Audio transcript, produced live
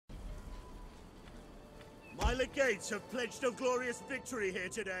My legates have pledged a glorious victory here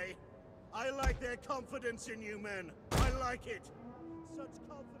today. I like their confidence in you men. I like it. Such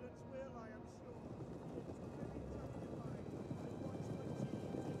confidence will, I am sure,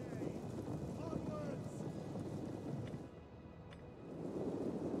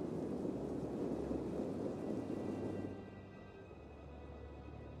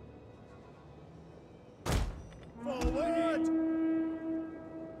 Forward!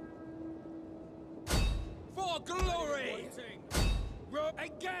 For glory!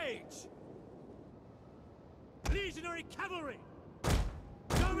 Engage! Legionary cavalry!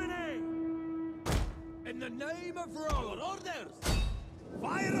 Dominate! In the name of Rome! Our orders!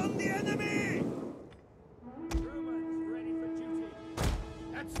 Fire on the enemy! Romans ready for duty.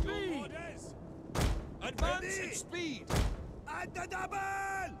 At speed! Orders! Advance Ready. at speed! At the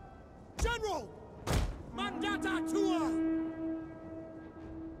double! General! Mandata tua!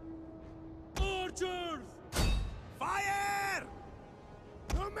 Archers! Fire!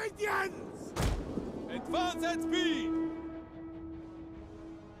 Numidians! Advance at speed!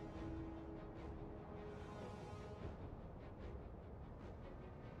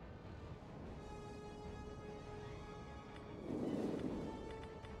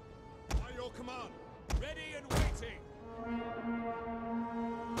 By your command, ready and waiting.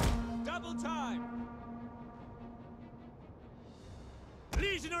 Double time.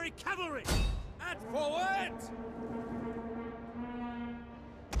 Legionary cavalry! At forward!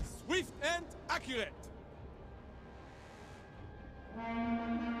 Swift and accurate!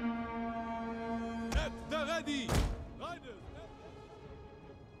 At the ready! Riders!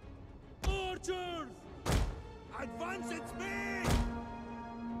 Archers! Advance at speed!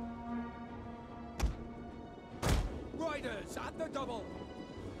 Riders at the double!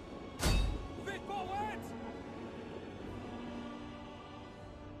 Fit forward!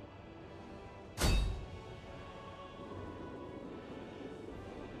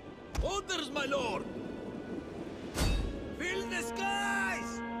 Orders, my lord! Fill the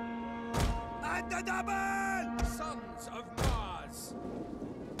skies! At the double! Sons of Mars!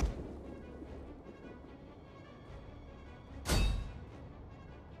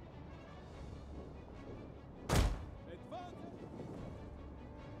 Advance!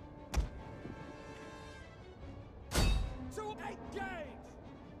 To engage!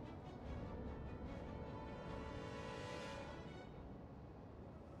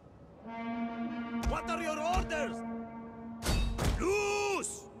 What are your orders?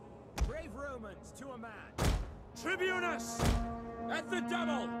 Loose! Brave Romans to a man. Tribunus! At the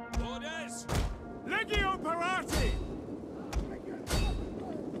double! Orders! Legio Parati!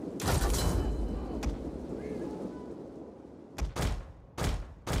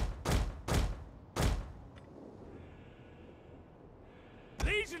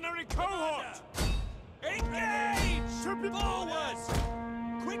 Legionary cohort! Engage! Forward!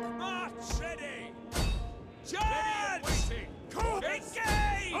 Quick march! Ready! Charge! Waiting!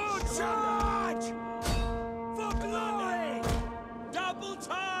 Engage! Oh, charge! For glory! Double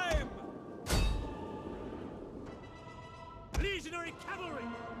time! Legionary cavalry!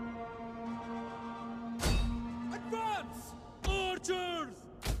 Advance! Archers!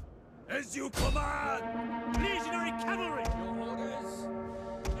 As you command! Legionary cavalry! Your orders?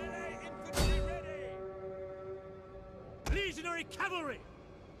 Melee infantry ready! Legionary cavalry!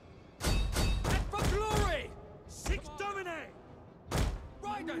 And for glory! Six Domine!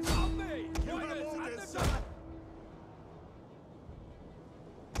 Riders on me! You have Riders orders, at the sir. double!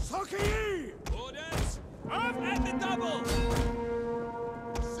 Saki! Orders! Up at the double!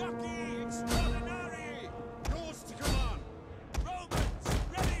 Saki extraordinary! Yours to command! Romans,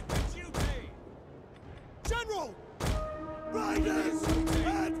 ready for duty! General! Riders!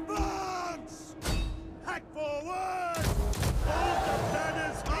 Advance! Hack forward! Hold the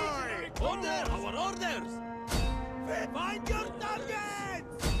banners high! Order! Our orders! Find your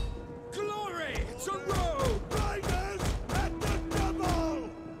targets! Glory to Rome! Riders at the double!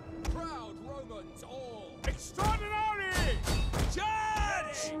 Proud Romans all! Extraordinary!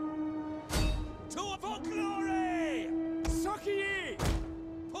 Charge! To for glory! Saki!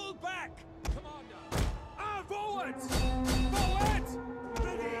 Pull back! Commander! Forward! Forward!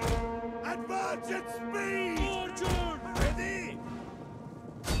 Ready! Advance at speed! Archers! Ready!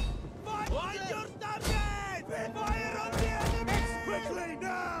 Find your target! Fire on the enemy! Quickly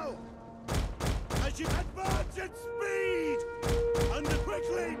now! As you advance at speed! And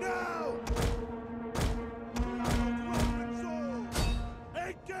quickly now! Romans all!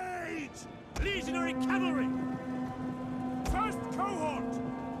 Engage! Legionary cavalry! First cohort!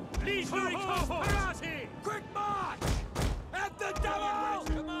 Legionary Cohort! Parati! Quick march! At the double!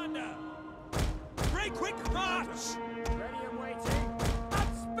 Commander! Break quick march! March! Ready and waiting. At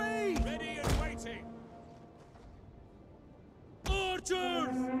speed! Ready and waiting.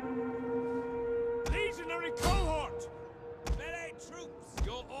 Archers! Legionary cohort! Melee troops,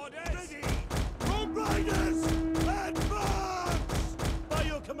 your orders! Ready! Road riders! Advance! By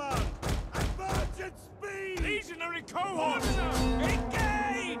your command! Advance at speed! Legionary cohort!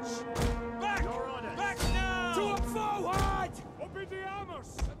 Engage! Back! Your orders. Back now! To a forward!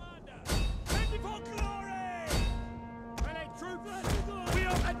 Obediamos! Commander! Ready for glory! Melee troops! We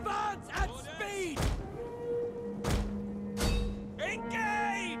are advance at speed!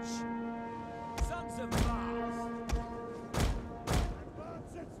 Engage! Sons of Mars!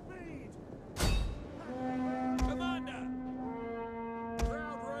 Advance at speed! Commander!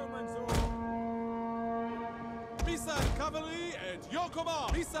 Proud Romans all! Missile cavalry at your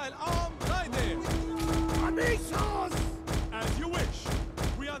command. Missile armed ready. Amigos! As you wish.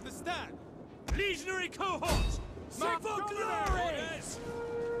 We understand. Legionary cohort! Mark for glory! Orders.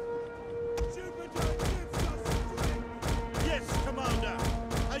 Jupiter gives us strength! Yes, Commander!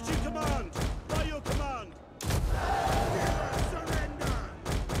 As you command! By your command! Surrender!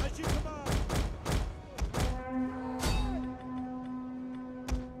 As you command!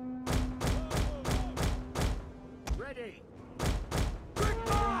 Ready! Quick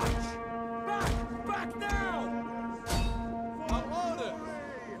march! Back! Back now! Our order.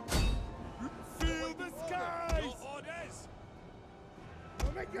 Feel the skies! Your orders!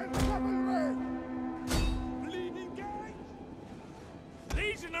 American cavalry! Bleeding gauge!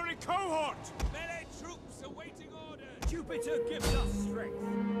 Legionary cohort! Melee troops awaiting orders! Jupiter gives us strength!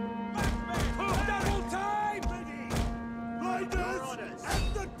 Back men! Oh, double time! Ready! Riders! At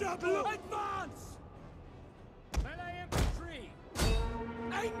the double! Advance! Melee infantry!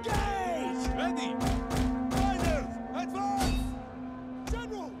 Engage! Ready. Riders! Advance!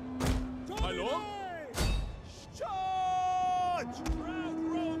 General! My lord? Charge! Proud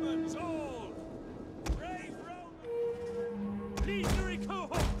Romans all! Brave Romans! Legionary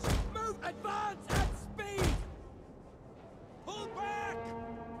cohorts! Move! Advance at speed! Pull back!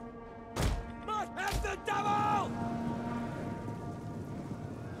 March at the double!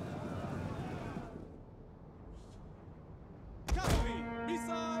 Cavalry.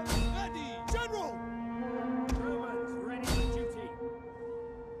 Missile ready. General! Romans ready for duty!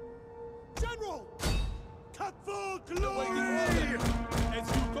 General! Cut for Waiting glory! order. As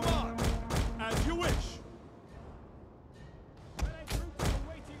you command. As you wish. Melee troops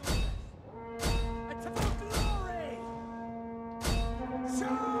awaiting orders! Attack for glory!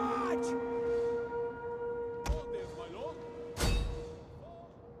 Charge! Orders, my lord.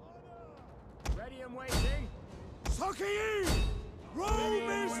 Ready and waiting! Saki! Rome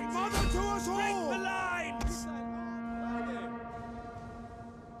is mother to us Break the all! lines! Missile armed ready.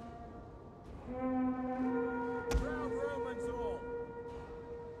 Proud Romans all!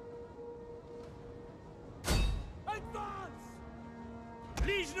 Advance!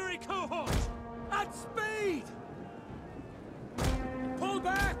 Legionary cohort! At speed! Pull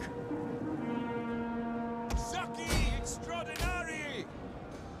back! Saki extraordinary!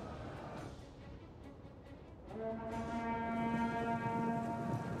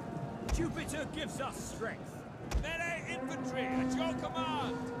 Jupiter gives us strength. Melee infantry at your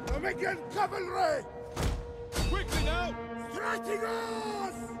command! American cavalry! Quickly now. Striking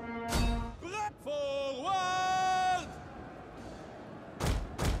us! Forward!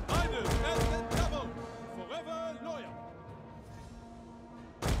 Riders at the double. Forever loyal.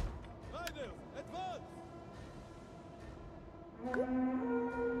 Riders, advance.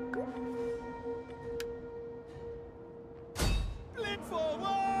 Split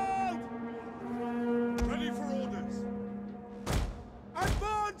forward! Ready for orders!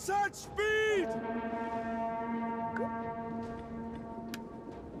 Advance at speed!